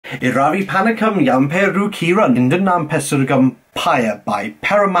Iravi Panakam Yamperu Kiran Indunam Pesurgam Pyre by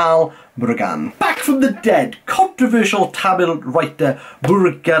Perumal Murugan. Back from the dead, controversial Tamil writer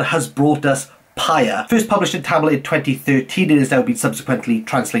Murugan has brought us Pyre. First published in Tamil in 2013, it has now been subsequently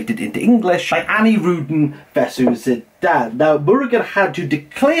translated into English by Annie Rudin versus Dan. Now, Murugan had to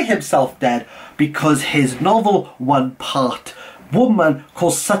declare himself dead because his novel One Part Woman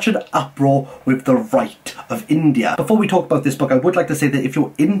caused such an uproar with the right of India. Before we talk about this book, I would like to say that if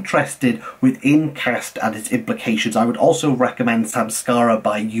you're interested within caste and its implications, I would also recommend Samskara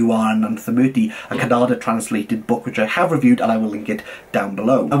by U R Ananthamurthy, a Kannada translated book which I have reviewed, and I will link it down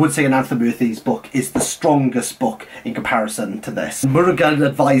below. I would say Ananthamurthy's book is the strongest book in comparison to this. Murugan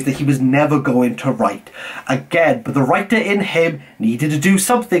advised that he was never going to write again, but the writer in him needed to do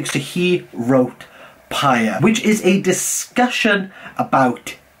something, so he wrote Pyre, which is a discussion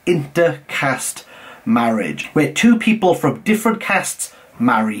about intercaste marriage, where two people from different castes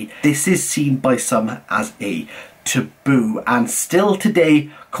marry. This is seen by some as a taboo and still today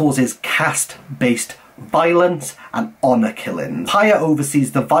causes caste-based violence and honour killings. Pyre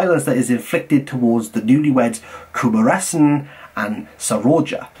oversees the violence that is inflicted towards the newlyweds Kumaresan and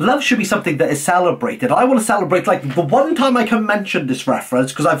Saroja. Love should be something that is celebrated. I want to celebrate, like, the one time I can mention this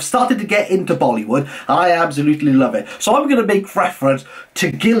reference, because I've started to get into Bollywood, and I absolutely love it. So I'm going to make reference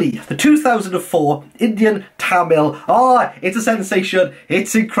to Ghilli, the 2004 Indian Tamil. It's a sensation.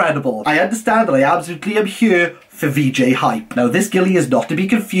 It's incredible. I understand that I absolutely am here for Vijay hype. Now, this Ghilli is not to be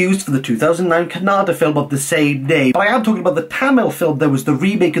confused for the 2009 Kannada film of the same name, but I am talking about the Tamil film. There was the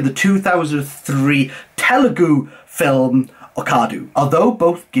remake of the 2003 Telugu film Akkadu. Although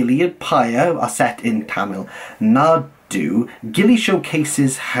both Ghilli and Pyre are set in Tamil Nadu, Ghilli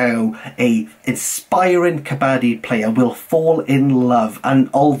showcases how an inspiring kabaddi player will fall in love, and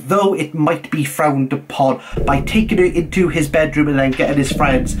although it might be frowned upon, by taking her into his bedroom and then getting his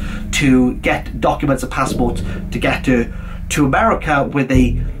friends to get documents and passports to get her to America where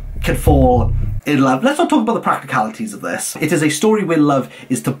they can fall in love. Let's not talk about the practicalities of this. It is a story where love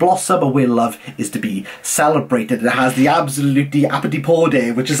is to blossom and where love is to be celebrated. It has the absolutely Appadi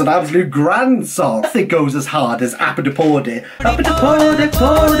Podu, which is an absolute grand song. Nothing goes as hard as Appadi Podu. Appadi Podu,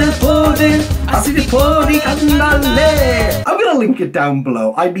 Podu, Podu, Appadi Podu, Kannale. I'm gonna link it down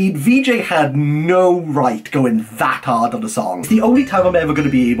below. I mean, Vijay had no right going that hard on a song. It's the only time I'm ever going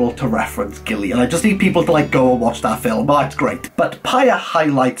to be able to reference Ghilli, and I just need people to like go and watch that film. Oh, it's great. But Pyre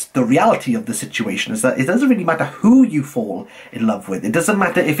highlights the reality of the situation is that it doesn't really matter who you fall in love with. It doesn't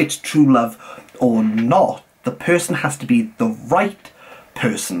matter if it's true love or not. The person has to be the right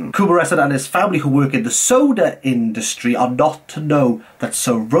person. Kumaresan and his family, who work in the soda industry, are not to know that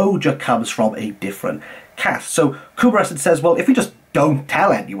Saroja comes from a different caste. So Kumaresan says, well, if we just don't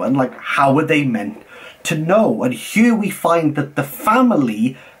tell anyone, like, how are they meant to know? And here we find that the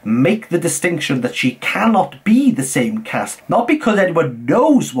family make the distinction that she cannot be the same caste, not because anyone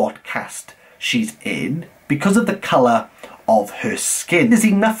knows what caste she's in, because of the colour of her skin. It is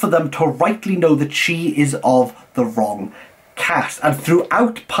enough for them to rightly know that she is of the wrong caste. And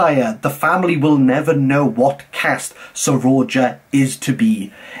throughout Pyre, the family will never know what caste Saroja is to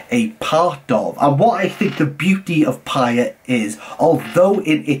be a part of. And what I think the beauty of Pyre is, although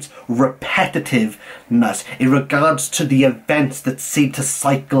in its repetitiveness in regards to the events that seem to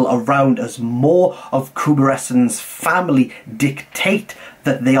cycle around as more of Kumaresan's family dictate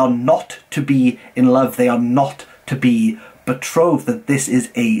that they are not to be in love, they are not to be betrothed, that this is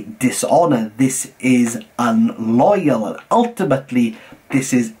a dishonour, this is unloyal, and ultimately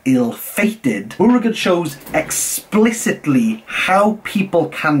this is ill-fated. Murugan shows explicitly how people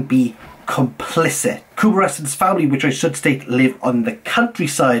can be complicit. Kumaresan's family, which I should state live on the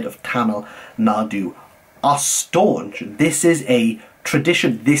countryside of Tamil Nadu, are staunch. This is a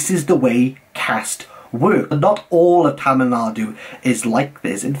tradition, this is the way caste work. Not all of Tamil Nadu is like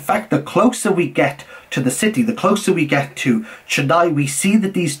this. In fact, the closer we get to the city, the closer we get to Chennai, we see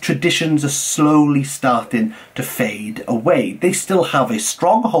that these traditions are slowly starting to fade away. They still have a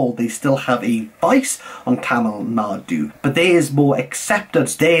stronghold, they still have a vice on Tamil Nadu, but there is more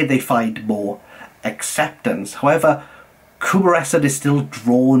acceptance. There they find more acceptance. However, Kumaresan is still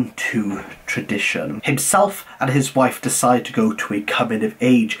drawn to tradition. Himself and his wife decide to go to a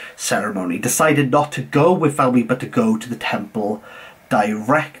coming-of-age ceremony, decided not to go with family but to go to the temple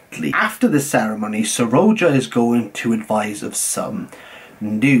directly. After the ceremony, Saroja is going to advise of some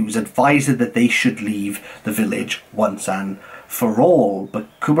news, advising that they should leave the village once and for all. But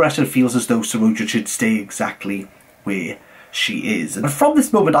Kumaresan feels as though Saroja should stay exactly where she is. And from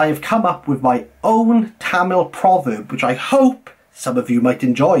this moment I have come up with my own Tamil proverb, which I hope some of you might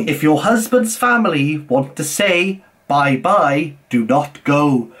enjoy. If your husband's family want to say bye bye, do not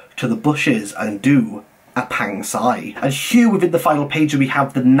go to the bushes and do a pang sai. And here within the final page we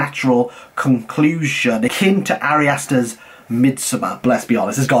have the natural conclusion, akin to Ari Aster's Midsummer. But let's be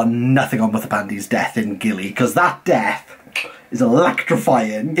honest, it's got nothing on Muthapandi's death in Ghilli, because that death is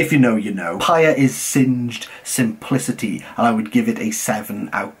electrifying. If you know, you know. Pyre is singed simplicity, and I would give it a 7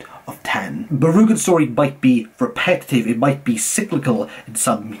 out of 10. Murugan's story might be repetitive, it might be cyclical in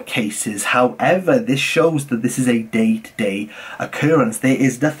some cases. However, this shows that this is a day-to-day occurrence. There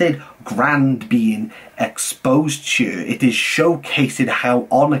is nothing grand being exposed to. It is showcasing how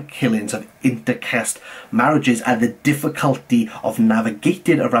honour killings of intercaste marriages and the difficulty of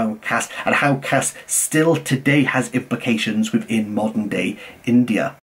navigating around caste, and how caste still today has implications within modern day India.